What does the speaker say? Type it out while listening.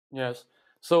Yes.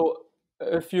 So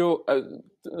if you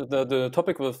the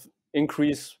topic with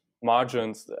increase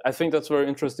margins, I think that's very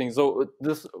interesting. So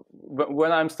this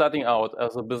when I'm starting out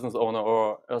as a business owner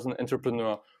or as an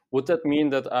entrepreneur, would that mean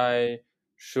that I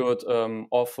should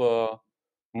offer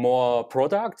more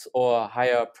products or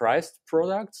higher priced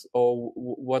products, or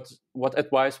what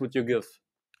advice would you give?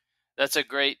 That's a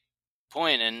great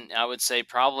point, and I would say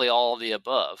probably all of the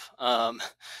above.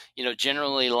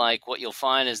 Generally, like what you'll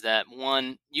find is that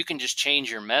one, you can just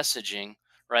change your messaging,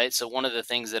 right? So one of the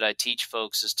things that I teach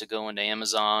folks is to go into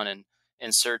Amazon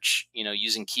and search,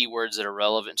 using keywords that are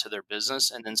relevant to their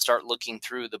business, and then start looking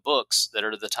through the books that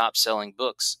are the top selling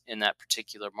books in that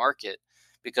particular market,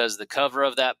 because the cover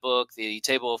of that book, the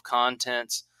table of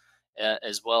contents,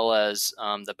 as well as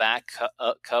the back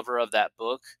cover of that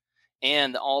book,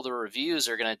 and all the reviews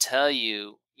are going to tell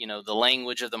you, the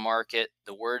language of the market,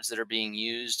 the words that are being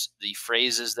used, the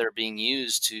phrases that are being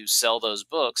used to sell those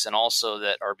books, and also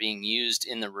that are being used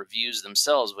in the reviews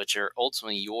themselves, which are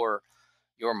ultimately your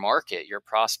market, your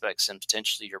prospects, and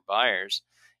potentially your buyers.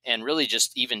 And really,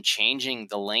 just even changing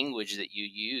the language that you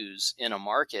use in a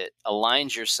market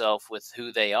aligns yourself with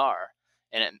who they are.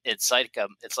 And it's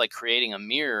like creating a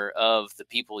mirror of the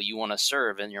people you want to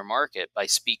serve in your market by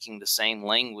speaking the same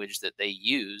language that they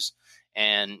use,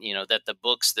 and that the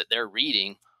books that they're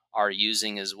reading are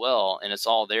using as well. And it's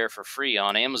all there for free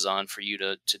on Amazon for you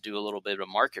to do a little bit of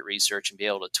market research and be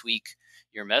able to tweak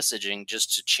your messaging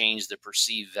just to change the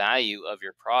perceived value of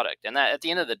your product. And that, at the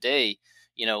end of the day,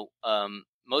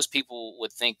 most people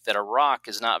would think that a rock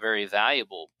is not very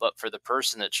valuable, but for the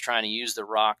person that's trying to use the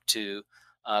rock to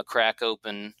crack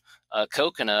open a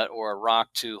coconut, or a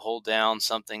rock to hold down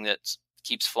something that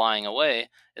keeps flying away,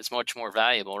 it's much more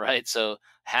valuable, right? So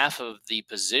half of the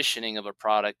positioning of a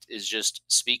product is just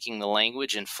speaking the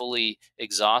language and fully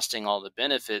exhausting all the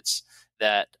benefits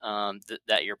that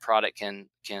your product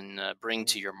can bring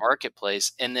to your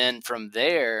marketplace. And then from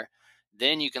there,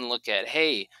 then you can look at,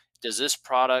 hey, does this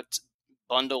product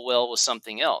bundle well with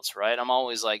something else, right? I'm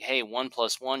always like, hey, 1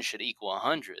 + 1 should equal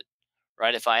 100,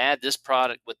 right? If I add this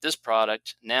product with this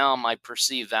product, now my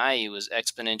perceived value is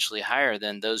exponentially higher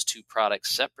than those two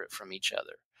products separate from each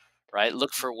other, right?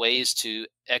 Look for ways to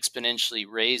exponentially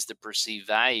raise the perceived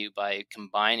value by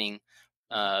combining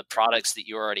products that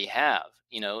you already have.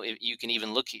 You can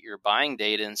even look at your buying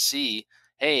data and see,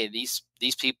 hey, these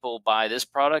people buy this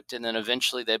product, and then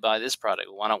eventually they buy this product.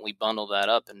 Why don't we bundle that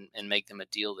up and make them a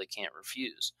deal they can't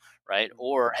refuse, right?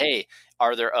 Or hey,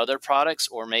 are there other products,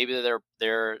 or maybe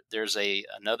there's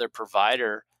another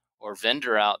provider or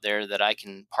vendor out there that I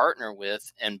can partner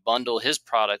with and bundle his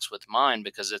products with mine,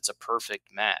 because it's a perfect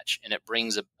match and it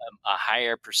brings a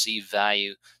higher perceived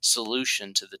value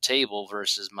solution to the table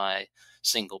versus my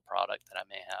single product that I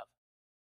may have.